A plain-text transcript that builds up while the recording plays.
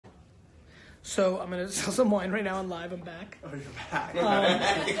So I'm going to sell some wine right now on live. I'm back. Oh, you're back.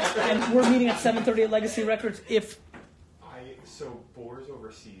 And we're meeting at 7:30 at Legacy Records. So Boar's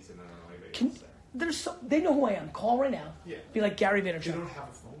overseas and I don't know anybody else there. They know who I am. Call right now. Yeah. Be like Gary Vaynerchuk. They don't have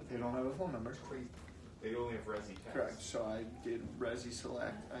a phone. They don't have a phone number. Crazy. They only have Resi text. Correct. So I did Resi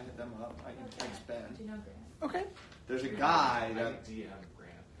Select. I hit them up. I can text Ben. Do you know Grant? Okay. There's a guy I that. DM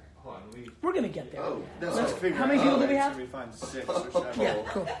Grant. Hold on, let me. We're going to get there. Oh, that's Let's- what I figured. how many people do we have? It's gonna be fine. 6 or 7. Yeah,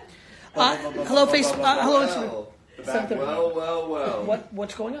 cool. Hello, Facebook. Hello, Instagram. The back 7:30. Well.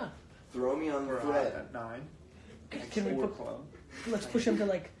 What's going on? Throw me on the We're on thread. at 9. Can we Sport put? Club. Let's push him to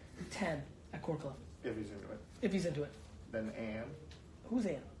like 10 at Core Club If he's into it. if he's into it. Then Ann. Who's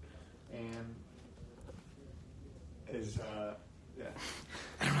Ann? Ann is, yeah.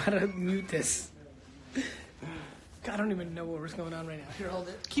 I don't know how to mute this. God, I don't even know what was going on right now. Here, hold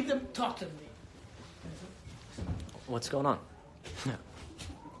it. Keep them. Talk to me. What's going on?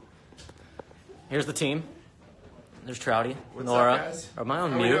 Here's the team. There's Trouty, What's Nora. up, guys? Am I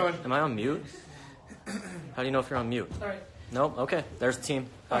on How we mute? doing? Am I on mute? How do you know if you're on mute? All right. Nope. Okay. There's the team.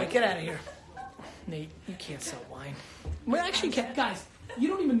 All right, get out of here. Nate, you can't sell wine. Well, actually, you can't. Guys, you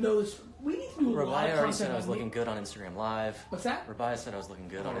don't even know this. We need to do a lot of Rabia already said content I was on looking Nate. good on Instagram Live. What's that? Rabia said I was looking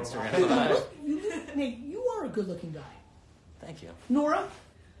good on Instagram Live. Nate, you are a good-looking guy. Thank you. Nora,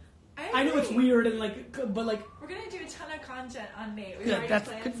 I know it's agree. weird and but like. We're gonna do a ton of content on Nate. We've Good. already That's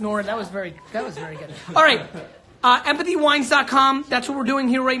planned good. some Nora, that stuff. was very good. All right. EmpathyWines.com. That's what we're doing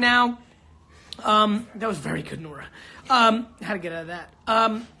here right now. That was very good, Nora. How to get out of that.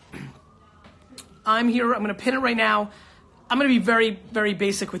 I'm here. I'm going to pin it right now. I'm going to be very, very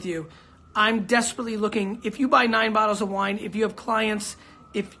basic with you. I'm desperately looking. If you buy 9 bottles of wine, if you have clients,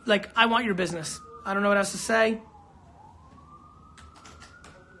 I want your business. I don't know what else to say.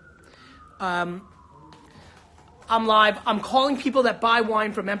 I'm live. I'm calling people that buy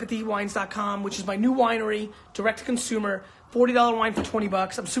wine from EmpathyWines.com, which is my new winery, direct to consumer, $40 wine for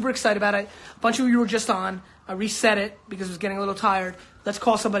 $20. I'm super excited about it. A bunch of you were just on. I reset it because I was getting a little tired. Let's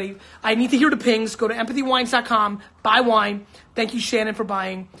call somebody. I need to hear the pings. Go to EmpathyWines.com, buy wine. Thank you, Shannon, for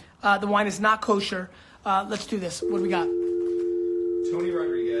buying. The wine is not kosher. Let's do this. What do we got? Tony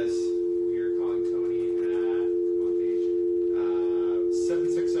Rodriguez. We are calling Tony at, come on page,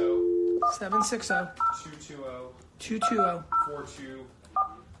 760 220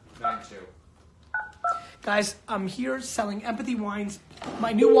 4292. Guys, I'm here selling Empathy Wines,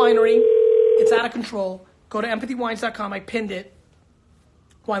 my new winery. It's out of control. Go to empathywines.com. I pinned it.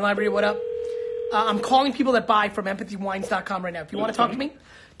 Wine Library, what up? I'm calling people that buy from empathywines.com right now. If you want to talk to me.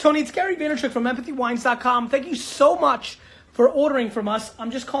 Tony, it's Gary Vaynerchuk from empathywines.com. Thank you so much for ordering from us.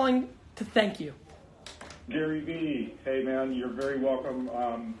 I'm just calling to thank you. Gary V. Hey, man, you're very welcome.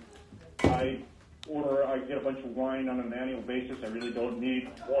 I get a bunch of wine on an annual basis. I really don't need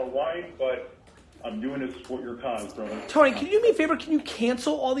more wine, but I'm doing this for your cause, brother. Tony, can you do me a favor? Can you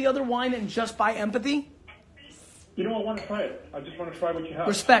cancel all the other wine and just buy Empathy? You know, I want to try it. I just want to try what you have.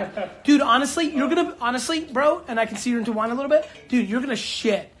 Respect. Dude, honestly, bro, and I can see you're into wine a little bit. Dude, you're going to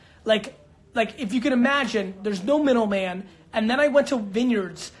shit. Like, if you can imagine, there's no middleman. And then I went to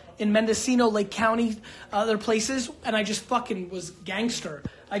vineyards in Mendocino, Lake County, other places, and I just fucking was gangster.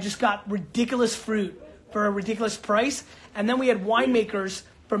 I just got ridiculous fruit for a ridiculous price. And then we had winemakers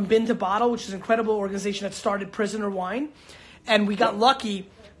from Bin to Bottle, which is an incredible organization that started Prisoner Wine. And we got lucky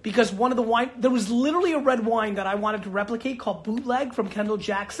because one of the wine, there was literally a red wine that I wanted to replicate called Bootleg from Kendall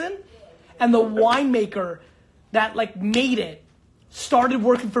Jackson. And the winemaker that made it started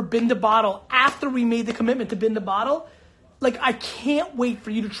working for Bin to Bottle after we made the commitment to Bin to Bottle. I can't wait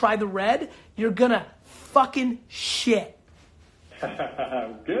for you to try the red. You're gonna fucking shit.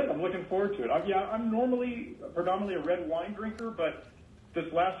 Good. I'm looking forward to it. I'm normally predominantly a red wine drinker, but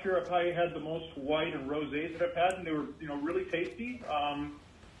this last year I probably had the most white and rosés that I've had, and they were, really tasty.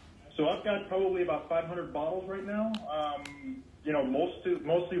 So I've got probably about 500 bottles right now.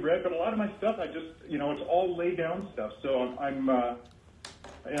 Mostly red, but a lot of my stuff, I just, it's all lay down stuff. So I'm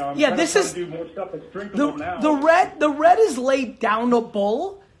this is to do more stuff that's drinkable now. The red is laid down a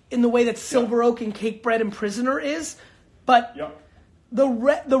bowl in the way that Silver Oak and Cake Bread and Prisoner is, but the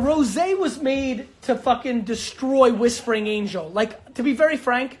rosé was made to fucking destroy Whispering Angel. To be very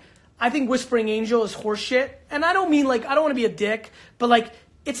frank, I think Whispering Angel is horseshit, and I don't mean I don't want to be a dick, but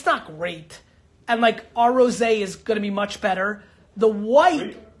it's not great, and our rosé is going to be much better. The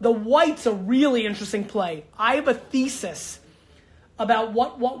white's a really interesting play. I have a thesis about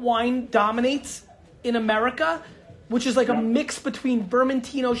what wine dominates in America, which is a mix between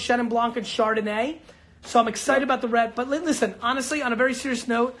Vermentino, Chenin Blanc, and Chardonnay. So I'm excited about the red. But listen, honestly, on a very serious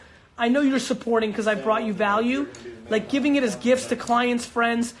note, I know you're supporting because I brought you value. like giving it as gifts to clients,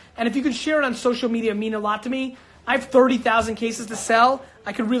 friends, and if you could share it on social media, it mean a lot to me. I have 30,000 cases to sell.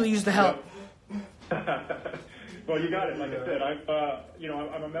 I could really use the help. Well, you got it. Like I said, I'm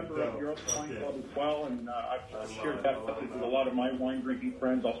a member of Europe's Wine Club as well, and I've shared that message with a lot of my wine drinking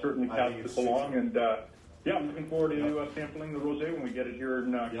friends. I'll certainly pass this along, and I'm looking forward to sampling the rosé when we get it here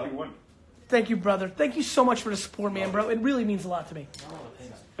in Q1. Thank you, brother. Thank you so much for the support, man, bro. It really means a lot to me.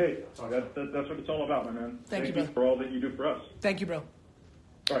 Hey, that's what it's all about, my man. Thank you, brother. for all that you do for us. Thank you, bro.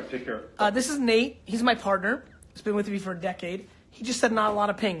 All right, take care. This is Nate. He's my partner. He's been with me for a decade. He just said not a lot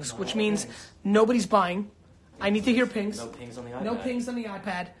of pings, which means nobody's buying. I need to hear pings. No pings on the iPad. No pings on the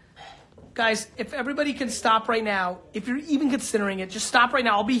iPad. Guys, if everybody can stop right now, if you're even considering it, just stop right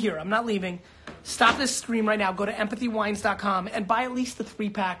now. I'll be here. I'm not leaving. Stop this stream right now. Go to empathywines.com and buy at least the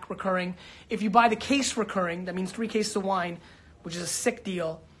 3-pack recurring. If you buy the case recurring, that means 3 cases of wine, which is a sick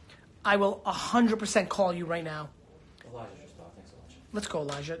deal, I will 100% call you right now. Elijah just bought. Thanks so much. Let's go,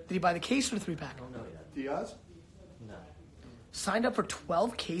 Elijah. Did he buy the case or the 3-pack? I don't know yet. Diaz? No. Signed up for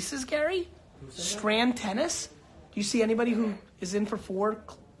 12 cases, Gary? Strand Tennis? Do you see anybody who is in for 4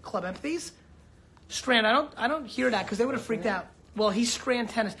 Club Empathies? Strand, I don't hear that because they would have freaked out. Well, he's Strand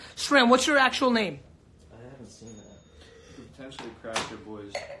Tennis. Strand, what's your actual name? I haven't seen that. You could potentially crash your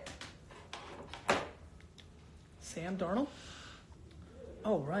boys. Sam Darnold?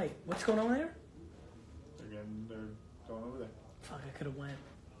 Oh, right. What's going on there? Again, they're going over there. Fuck, I could have went.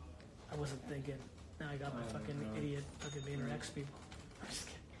 I wasn't thinking. Now I got my fucking idiot fucking Vayner X people. I'm just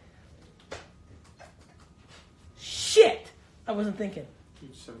kidding. Shit! I wasn't thinking.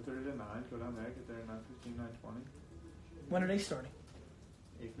 Teach 7:30 to 9. Go down there. Get there at 9:15, 9:20. When are they starting?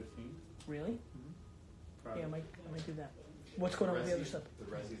 8:15. Really? Friday. Yeah, I might do that. What's going on with the other stuff? The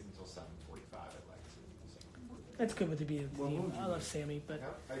resi's until 7:45 at Lexington. That's good with the being the team. I love Sammy, but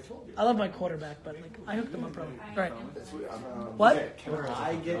I told you. I love my quarterback, but like I hooked him up early. All right. What? What? Can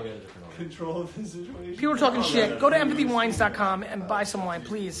I get control of the situation? People are talking shit. Go to empathywines.com and buy some wine,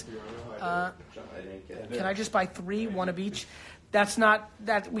 please. Can I just buy 3, 1 of each? That's not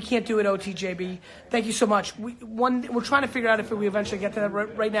that we can't do it. OTJB. Thank you so much. We're trying to figure out if we eventually get to that.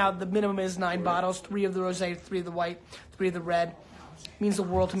 Right now, the minimum is 9 bottles: 3 of the rosé, 3 of the white, 3 of the red. It means the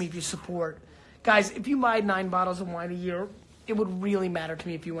world to me if you support, guys. If you buy 9 bottles of wine a year, it would really matter to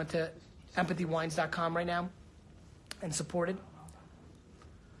me if you went to empathywines.com right now and supported.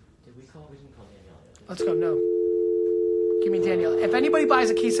 Did we call? We didn't call Danielle yet. Let's go. No. Give me Danielle. If anybody buys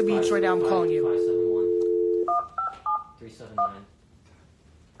a case of each right now, I'm calling you. 571-379-6491.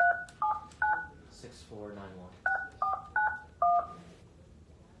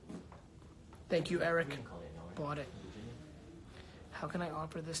 Thank you, Eric. We can call Danielle. Right? Bought it. Virginia. How can I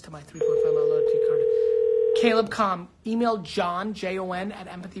offer this to my 3.5 mile loyalty card? Caleb Com. Email John, Jon, at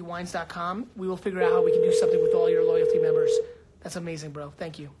empathywines.com. We will figure out how we can do something with all your loyalty members. That's amazing, bro.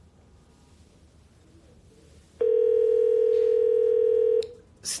 Thank you.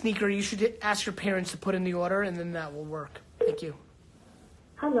 Sneaker, you should ask your parents to put in the order, and then that will work. Thank you.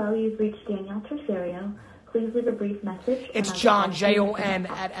 Hello, you've reached Danielle Tercerio. Please leave a brief message. It's John, Jon,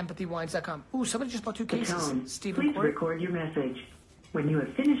 at empathywines.com. Ooh, somebody just bought 2 cases. Stephen Please Corey. record your message. When you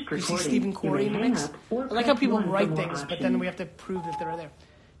have finished You recording, see Stephen Corey in the hang mix? up or I like how press people 1 for write more things, but then options. we have to prove that they're there.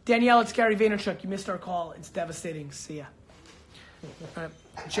 Danielle, it's Gary Vaynerchuk. You missed our call. It's devastating. See ya. All right.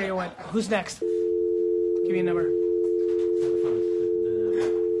 Jon. Who's next? Give me a number. Have fun with the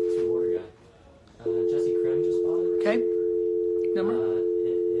two-order guy. Jesse Krim just bought it. Okay. Number?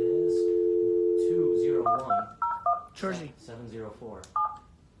 It is 201 Jersey. 704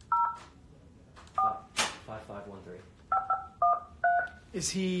 5513. Is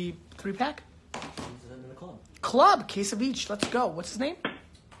he 3-pack? He's in the club. Club. Case of each. Let's go. What's his name?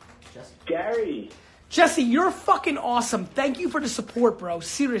 Jesse. Gary, Jesse, you're fucking awesome. Thank you for the support, bro.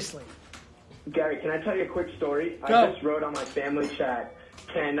 Seriously. Gary, can I tell you a quick story? Go. I just wrote on my family chat.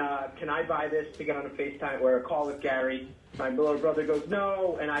 Can I buy this to get on a FaceTime or a call with Gary? My little brother goes,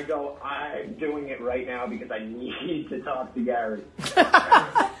 no, and I go, I'm doing it right now because I need to talk to Gary.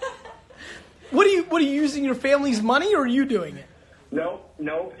 What are you using your family's money, or are you doing it? No,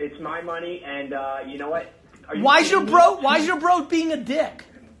 it's my money, and you know what? Are you Why's your kidding me? Why's your bro being a dick?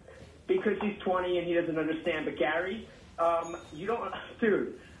 Because he's 20 and he doesn't understand. But Gary, you don't,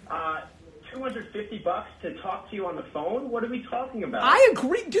 dude. $250 to talk to you on the phone? What are we talking about? I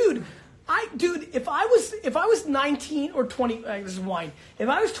agree, dude. If I was 19 or 20, this is wine. If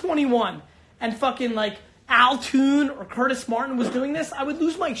I was 21 and fucking like Al Toon or Curtis Martin was doing this, I would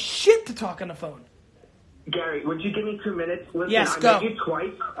lose my shit to talk on the phone. Gary, would you give me 2 minutes? Listen, Yes, I go. met you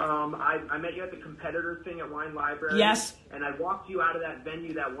twice. I met you at the competitor thing at Wine Library. Yes. And I walked you out of that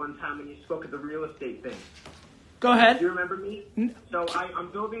venue that one time when you spoke at the real estate thing. Go ahead. Do you remember me? So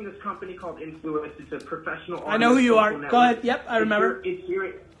I'm building this company called Influence. It's a professional audio I know who you are. network. Go ahead. Yep, I remember.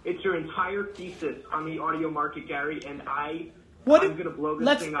 It's your entire thesis on the audio market, Gary, and I'm going to blow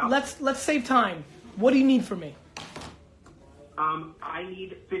this thing up. Let's save time. What do you need from me? I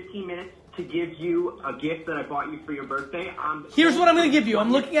need 15 minutes to give you a gift that I bought you for your birthday. Here's what I'm going to give you.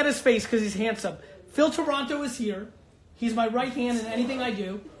 I'm looking at his face because he's handsome. Phil Toronto is here. He's my right hand in anything I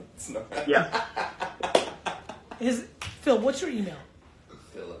do. Yeah. Phil, what's your email?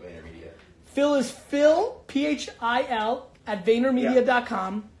 Phil at VaynerMedia. Phil is Phil, Phil, at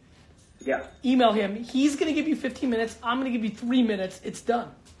VaynerMedia.com. Yeah. Email him. He's going to give you 15 minutes. I'm going to give you 3 minutes. It's done.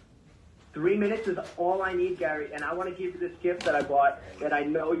 3 minutes is all I need, Gary, and I want to give you this gift that I bought that I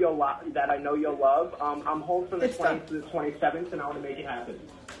know you'll love. I'm home from the 20th to the 27th, and I want to make it happen.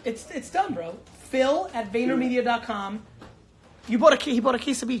 It's done, bro. Phil at VaynerMedia.com. He bought a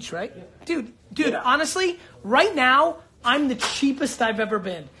case of each, right? Yeah. Dude, honestly, right now, I'm the cheapest I've ever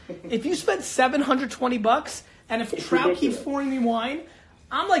been. If you spend $720, and if Trout keeps pouring me wine,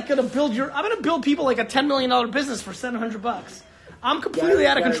 I'm gonna build people like a $10 million business for $700. I'm completely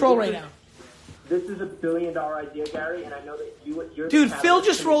out of control right now. This is $1 billion idea, Gary, and I know that you're... Dude, Phil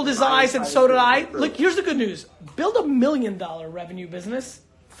just rolled his eyes, and so did I. Look, here's the good news. Build $1 million revenue business.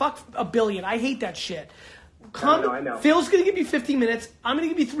 Fuck $1 billion. I hate that shit. I know. Phil's going to give you 15 minutes. I'm going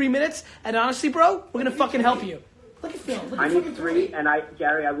to give you 3 minutes. And honestly, bro, we're going to fucking help you. Look at Phil. I need 3, and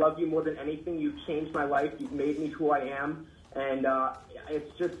Gary, I love you more than anything. You've changed my life. You've made me who I am. And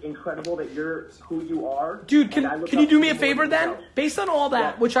it's just incredible that you're who you are. Dude, can you do me a favor then? Based on all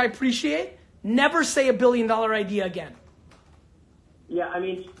that, which I appreciate, never say $1 billion idea again. Yeah, I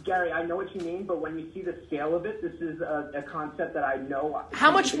mean, Gary, I know what you mean, but when you see the scale of it, this is a concept that I know.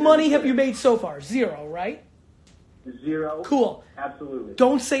 How much money have you made so far? 0, right? 0. Cool. Absolutely.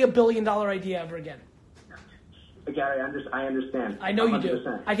 Don't say $1 billion idea ever again. Gary, I understand. I know 100%. You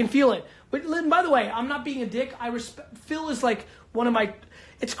do. I can feel it. But Lynn, by the way, I'm not being a dick. I respect Phil is like one of my.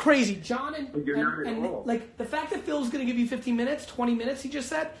 It's crazy, John and like the fact that Phil's going to give you 15 minutes, 20 minutes. He just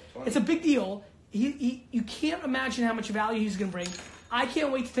said 20. It's a big deal. You can't imagine how much value he's going to bring. I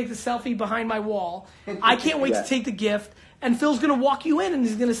can't wait to take the selfie behind my wall. I can't wait to take the gift. And Phil's going to walk you in and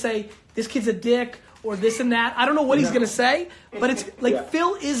he's going to say, "This kid's a dick," or this and that. I don't know what he's going to say, but it's like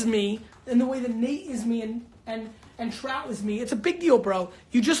Phil is me in the way that Nate is me and Trout is me. It's a big deal, bro.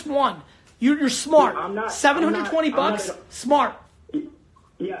 You just won. You're smart. I'm not, $720, smart.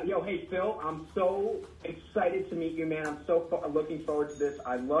 Yeah, hey, Phil, I'm so excited to meet you, man. I'm so looking forward to this.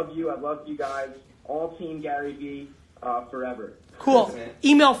 I love you. I love you guys. All Team Gary V forever. Cool.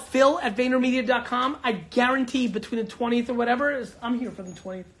 Email Phil at VaynerMedia.com. I guarantee between the 20th or whatever, I'm here for the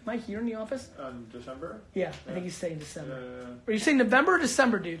 20th. Am I here in the office? December? Yeah, I think he's saying December. Are you saying November or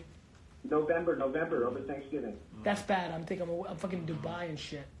December, dude? November, over Thanksgiving. That's bad. I'm fucking Dubai and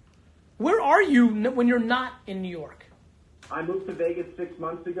shit. Where are you when you're not in New York? I moved to Vegas 6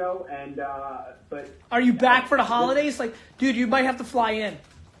 months ago, and but are you back for the holidays? Like, dude, you might have to fly in.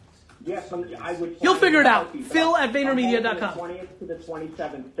 Yes, I would. You'll figure it out. Phil at VaynerMedia.com. 20th to the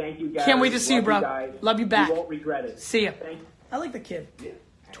 27th. Thank you, guys. Can't wait to see you, bro. Love you back. You won't regret it. See ya. I like the kid.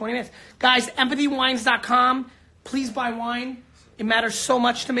 20 minutes. Guys, empathywines.com. Please buy wine. It matters so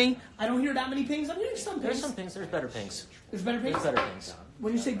much to me. I don't hear that many pings. I'm hearing some pings. There's some pings. There's better pings. There's better pings? There's better pings.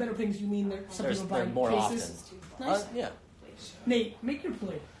 When you say better pings, you mean some people buying more cases? often. Nice. Yeah. Nate, make your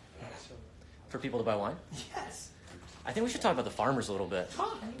play. For people to buy wine? Yes. I think we should talk about the farmers a little bit.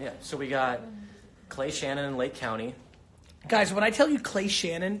 Talk. Yeah. So we got Clay Shannon in Lake County. Guys, when I tell you Clay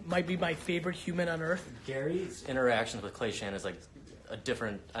Shannon might be my favorite human on earth. Gary's interactions with Clay Shannon is like a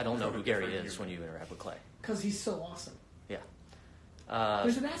different... I don't know who Gary is when you interact with Clay. Because he's so awesome. Yeah.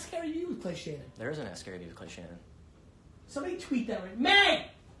 There's an Ask Gary Vee with Clay Shannon. There is an Ask Gary Vee with Clay Shannon. Somebody tweet that right. May!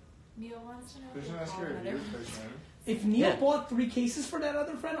 Neil wants to know. There's an Ask Gary Vee with Clay Shannon. If Neil bought 3 cases for that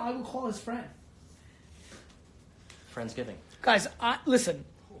other friend, I will call his friend. Friendsgiving. Guys, listen,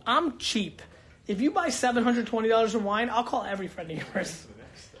 I'm cheap. If you buy $720 of wine, I'll call every friend of yours.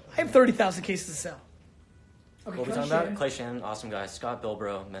 I have 30,000 cases to sell. Okay, what are we talking about? Clay Shannon, awesome guy. Scott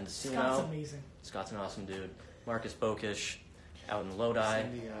Bilbro, Mendocino. Scott's amazing. Scott's an awesome dude. Marcus Bokish, out in Lodi.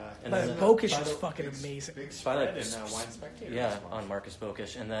 Bokish is fucking amazing. Big spread in Wine Spectator. Yeah, on Marcus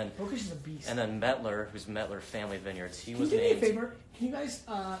Bokish. And then Bokish is a beast. And then Mettler, who's Mettler Family Vineyards. Can you do me a favor? Can you guys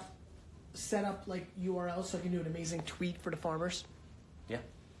set up like URLs so I can do an amazing tweet for the farmers? Yeah.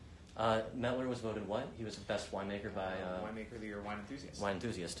 Mettler was voted what? He was the best winemaker by... Winemaker of the Year, Wine Enthusiast. Wine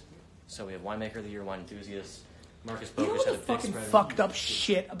Enthusiast. So we have Winemaker of the Year, Wine Enthusiast. Marcus Bokish you know what had the a big fucking spread. fucked up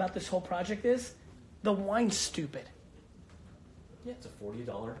shit about this whole project is? The wine's stupid. Yeah, it's a $40,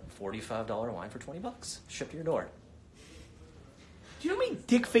 $45 wine for $20. Shipped to your door. Do you know how many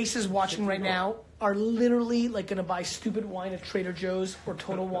dick faces watching right now are literally like going to buy stupid wine at Trader Joe's or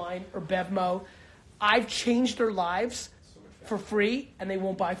Total Wine or Bevmo? I've changed their lives for free, and they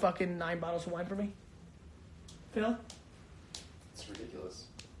won't buy fucking 9 bottles of wine for me. Phil? It's ridiculous.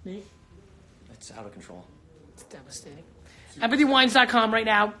 Me? It's out of control. It's devastating. EmpathyWines.com right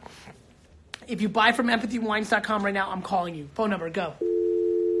now. If you buy from EmpathyWines.com right now, I'm calling you. Phone number, go. Now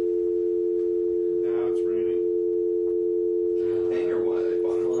it's raining. Hey, or what? I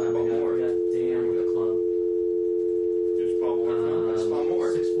bought Hold on, we got Dan with the club. You just bought more. I just bought more.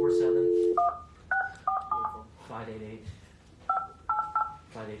 647 588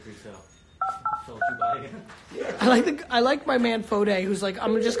 5830. Phil, did you buy again? I like my man Fode, who's like,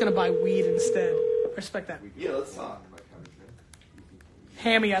 I'm just gonna buy weed instead. I respect that. Yeah, let's talk.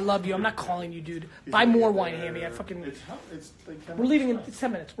 Hammy, I love you. I'm not calling you, dude. Buy more wine, Hammy. I fucking. It's like 10 We're leaving in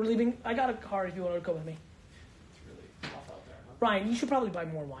 10 minutes. We're leaving. I got a car if you want to go with me. It's really rough out there, huh? Ryan, you should probably buy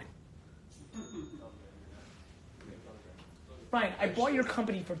more wine. Ryan, I bought your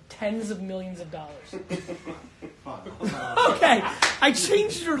company for tens of millions of dollars. Okay, I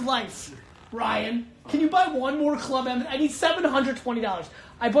changed your life. Ryan, can you buy one more Club M? I need $720.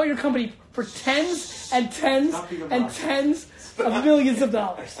 I bought your company for tens and tens and tens of millions of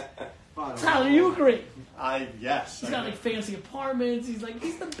dollars. Tyler, you agree? Yes. He's got like fancy apartments. He's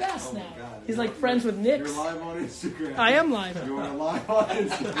the best now. God. He's like friends with Nick. You're live on Instagram. I am live. You're live on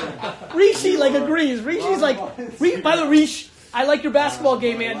Instagram. Rishi agrees. Rishi's like, by the way, Rish, I like your basketball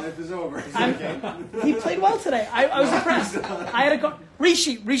game, man. Life is over. He played well today. I was impressed. I had a go.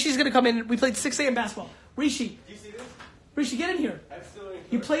 Rishi's gonna come in. We played 6 a.m. basketball. Rishi, Do you see this? Rishi, get in here. I'm still in.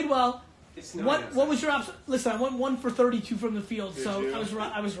 You played well. It's not What was your listen? I went 1 for 32 from the field, so you?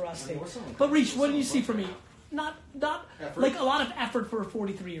 I was rusty. But Rish, what did you see from me? Not Effort? like a lot of effort for a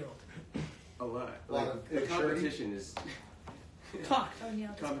 43-year-old. A lot. A lot Like, of the maturity. competition is Talk. O'Neal.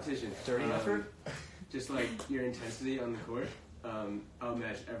 competition. Dirty effort? Just like your intensity on the court, I'll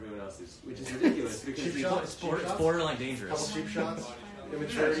match everyone else's, which is ridiculous because Cheap we- shots? It's borderline Couple dangerous. cheap shots. Chief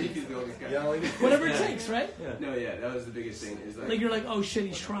Immaturity. is the oldest guy. Yelling. Whatever it takes, right? No, yeah, that was the biggest thing. Is Like you're like, oh shit,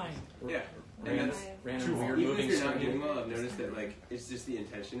 he's trying. yeah, and that's Random weird even moving if you're not screen. doing well. I've noticed that like it's just the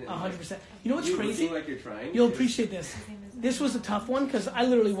intention. and, like, 100%. You know what's you crazy? looking like you're trying. You'll is- appreciate this. This was a tough one because I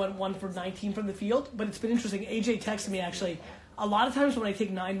literally went 1 for 19 from the field, but it's been interesting. AJ texted me actually. A lot of times when I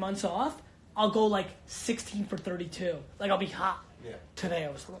take 9 months off, I'll go like 16 for 32. Like I'll be hot. Yeah. Today I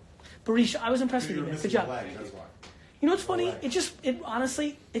was. Barisha, I was impressed with you, man. Good job. That's why. You know what's funny?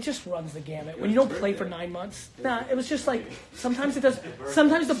 Honestly, it just runs the gamut. When you don't play for 9 months, it was just like, sometimes it does,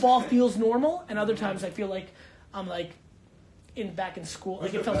 sometimes the ball feels normal, and other times I feel like I'm like, back in school.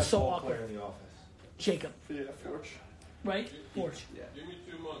 Like it felt so awkward. In the office? Jacob, Yeah, Forge. right? Forge. Yeah.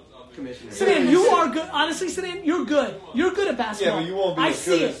 Commissioner. Sedan, you are good. Honestly, Sedan, you're good. You're good at basketball. Yeah, but you won't be I as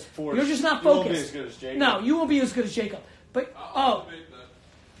see good it. as Forge. You're just not You won't be focused. as good as Jacob. No, you won't be as good as Jacob. But,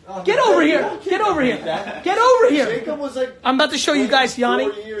 get over here. Get over here. Get over here. Jacob was like. I'm about to show you guys, Yanni.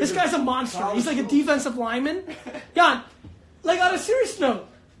 4 years This guy's a of monster. He's like a college defensive lineman. Jan, like on a serious note,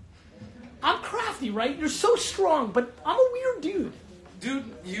 I'm crafty, right? You're so strong, but I'm a weird dude. Dude,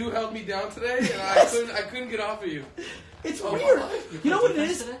 you held me down today, and Yes. I couldn't get off of you. It's Oh, weird. my You know what it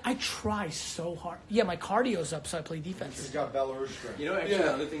defense is? today? I try so hard. Yeah, my cardio's up, so I play He's defense. got Belarus strength. You know, actually, Yeah.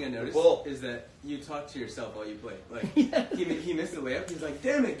 the other thing I noticed Well- is that you talk to yourself while you play. Like, Yeah. he missed the layup. He's like,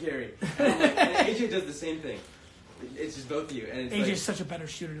 "Damn it, Gary!" And AJ does the same thing. It's just both of you, and it's AJ's like such a better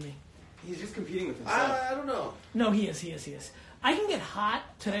shooter to me. he's just competing with himself. I don't know. No, he is. I can get hot.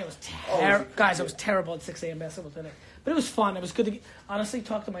 Today was Oh, terrible. is it- Guys, I was terrible at 6 a.m. basketball today. But it was fun. It was good to honestly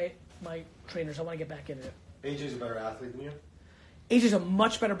talk to my trainers. I want to get back into it. AJ's a better athlete than you. AJ's a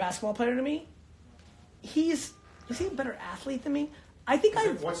much better basketball player than me. Is he a better athlete than me? I think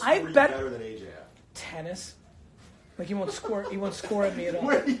What's I three bet better than AJ at? tennis. Like he won't score. He won't score at me at all.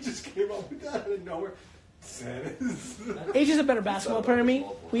 Where he just came up with that out of nowhere. Tennis. AJ's a better basketball player than me.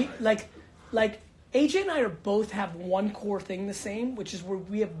 We like AJ and I are both have one core thing the same, which is where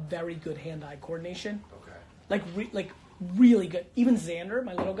we have very good hand-eye coordination. Okay. Like really good. Even Xander,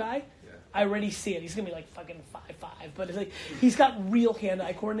 my little guy, Yeah. I already see it. He's gonna be like fucking 5'5", but it's like he's got real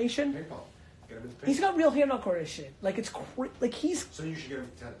hand-eye coordination. Ping pong. Get him into ping He's got real hand-eye coordination. Like it's like he's. So you should get him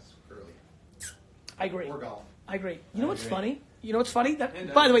into tennis early. I agree. Or golf. I agree. You know what's agree. funny? You know what's funny?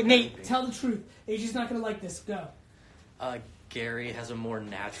 And By the way, I- Nate, tell the truth. AJ's not gonna like this. Go. Gary has a more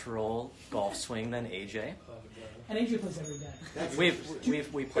natural golf swing than AJ. And AJ plays every day.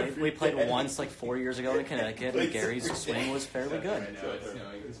 We played once like 4 years ago in Connecticut, and Gary's swing was fairly good.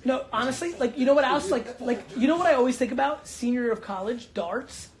 No, honestly, like you know what else? Like you know what I always think about? Senior year of college,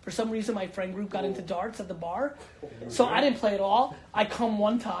 darts. For some reason, my friend group got into darts at the bar, so I didn't play at all. I come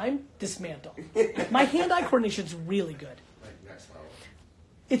one time, dismantle. My hand-eye coordination's really good.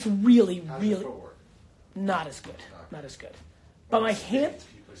 It's really not as good. Not as good. But my hand,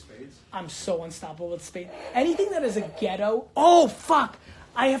 I'm so unstoppable with spades. Anything that is a ghetto. Oh fuck!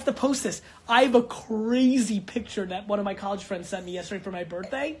 I have to post this. I have a crazy picture that one of my college friends sent me yesterday for my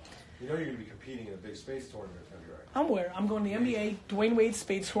birthday. You know you're going to be competing in a big spades tournament in February. I'm aware. I'm going to the NBA Dwayne Wade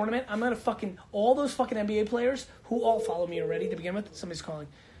Spades tournament. I'm going to all those fucking NBA players who all follow me already to begin with. Somebody's calling.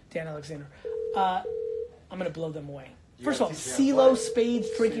 Dan Alexander. I'm going to blow them away. First of all, CeeLo, spades,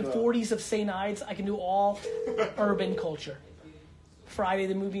 drinking 40s of St. Ides. I can do all urban culture. Friday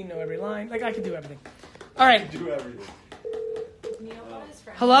the movie, know every line. Like, I can do everything. All right. Do everything.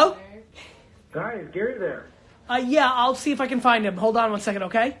 Hello? Hi, is Gary there? Yeah, I'll see if I can find him. Hold on 1 second,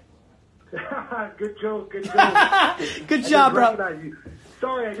 okay? Good joke, good joke. Good job, bro.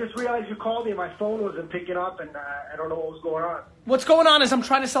 Sorry, I just realized you called me and my phone wasn't picking up, and I don't know what was going on. What's going on is I'm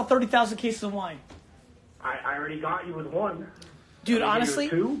trying to sell 30,000 cases of wine. I already got you with one. Dude, honestly,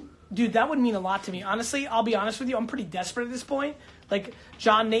 two? Dude, that would mean a lot to me. Honestly, I'll be honest with you. I'm pretty desperate at this point. Like,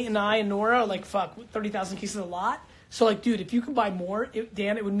 John, Nate, and I, and Nora are like, fuck, 30,000 cases is a lot. So, like, dude, if you could buy more,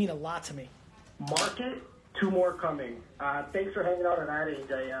 Dan, it would mean a lot to me. Market, 2 more coming. Thanks for hanging out on that,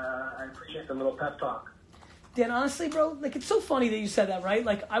 AJ. I appreciate the little pep talk. Dan, honestly, bro, like, it's so funny that you said that, right?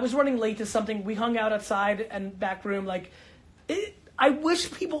 Like, I was running late to something. We hung out outside and back room. Like, I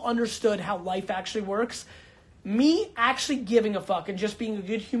wish people understood how life actually works. Me actually giving a fuck and just being a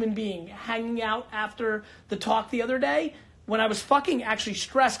good human being, hanging out after the talk the other day, when I was fucking actually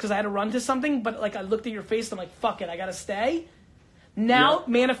stressed because I had to run to something, but, like, I looked at your face and I'm like, fuck it, I gotta stay. Now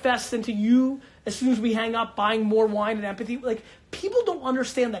manifests into you, as soon as we hang up, buying more wine and empathy. Like, people don't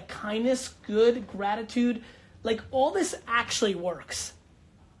understand that kindness, good, gratitude, like, all this actually works.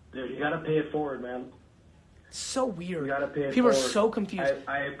 Dude, you gotta pay it forward, man. It's so weird. You gotta pay it People forward. are so confused.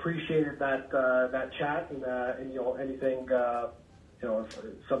 I appreciated that chat and you know, anything, you know,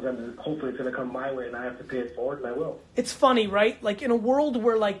 sometimes hopefully it's gonna come my way and I have to pay it forward, and I will. It's funny, right? Like, in a world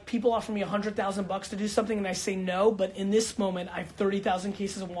where, like, people offer me $100,000 to do something and I say no, but in this moment I have 30,000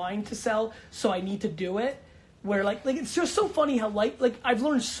 cases of wine to sell, so I need to do it. Where, like it's just so funny how, like, I've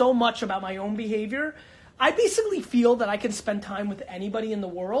learned so much about my own behavior. I basically feel that I can spend time with anybody in the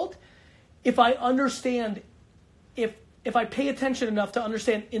world if I understand, if I pay attention enough to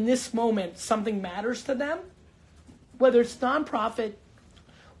understand in this moment something matters to them, whether it's nonprofit,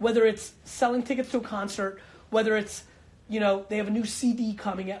 whether it's selling tickets to a concert, whether it's, you know, they have a new CD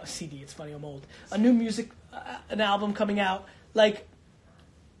coming out. It's funny, I'm old. A new music, an album coming out. Like,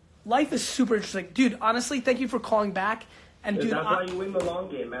 life is super interesting. Dude, honestly, thank you for calling back. And dude, that's why you win the long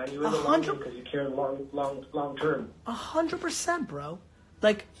game, man. You win the long game because you care long term. 100%, bro.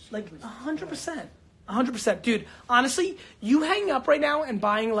 Like 100%. 100%. Dude, honestly, you hanging up right now and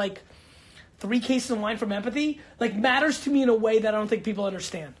buying, like, 3 cases of wine from Empathy, like, matters to me in a way that I don't think people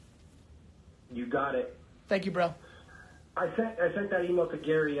understand. You got it. Thank you, bro. I sent that email to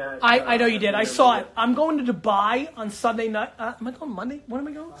Gary. I know you did. I saw it. I'm going to Dubai on Sunday night. Am I going Monday? When am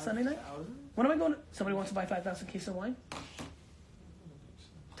I going? Sunday night? When am I going? Somebody wants to buy 5,000 cases of wine?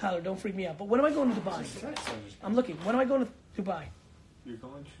 Tyler, don't freak me out. But when am I going to Dubai? I'm looking. When am I going to Dubai? You're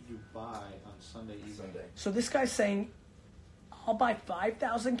going to Dubai on Sunday evening. So this guy's saying, I'll buy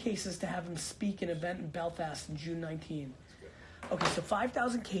 5,000 cases to have him speak an event in Belfast in June 19. Okay, so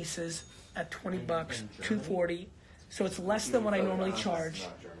 5,000 cases at $20, $240. So it's less than what I normally charge.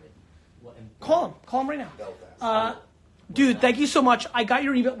 Call him right now. Dude, thank you so much. I got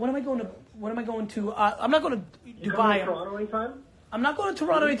your email. When am I going to? I'm not going to Dubai. You coming to Toronto anytime? I'm not going to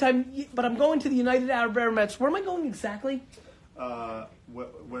Toronto anytime, but I'm going to the United Arab Emirates. Where am I going exactly? Where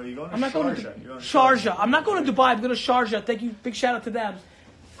are you going? I'm not going to Sharjah. I'm not going to Dubai. I'm going to Sharjah. Thank you. Big shout out to them.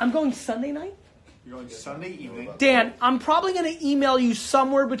 I'm going Sunday night. You're going Sunday evening. Dan, I'm probably going to email you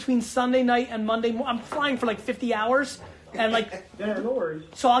somewhere between Sunday night and Monday. I'm flying for like 50 hours. And like, yeah, no worries.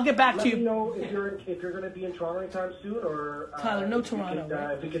 So I'll get back Let to you. me know if you're going to be in Toronto anytime soon, or Tyler, no Toronto.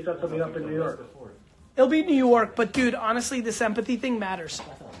 If we could set something up in New York. It'll be New York, but dude, honestly, this empathy thing matters.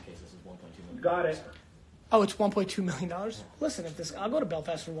 Got it. Oh, it's $1.2 million. Listen, I'll go to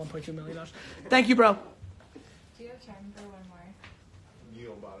Belfast for $1.2 million. Thank you, bro. Do you have time for one more?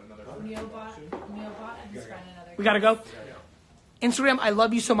 Neil bought another. Neil bought and Scran another. We gotta go. Instagram, I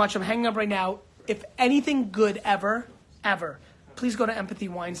love you so much. I'm hanging up right now. If anything good ever ever. Please go to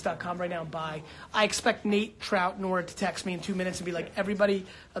empathywines.com right now and buy. I expect Nate, Trout, Nora to text me in 2 minutes and be like, everybody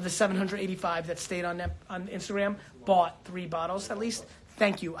of the 785 that stayed on Instagram bought 3 bottles at least.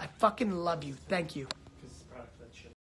 Thank you. I fucking love you. Thank you.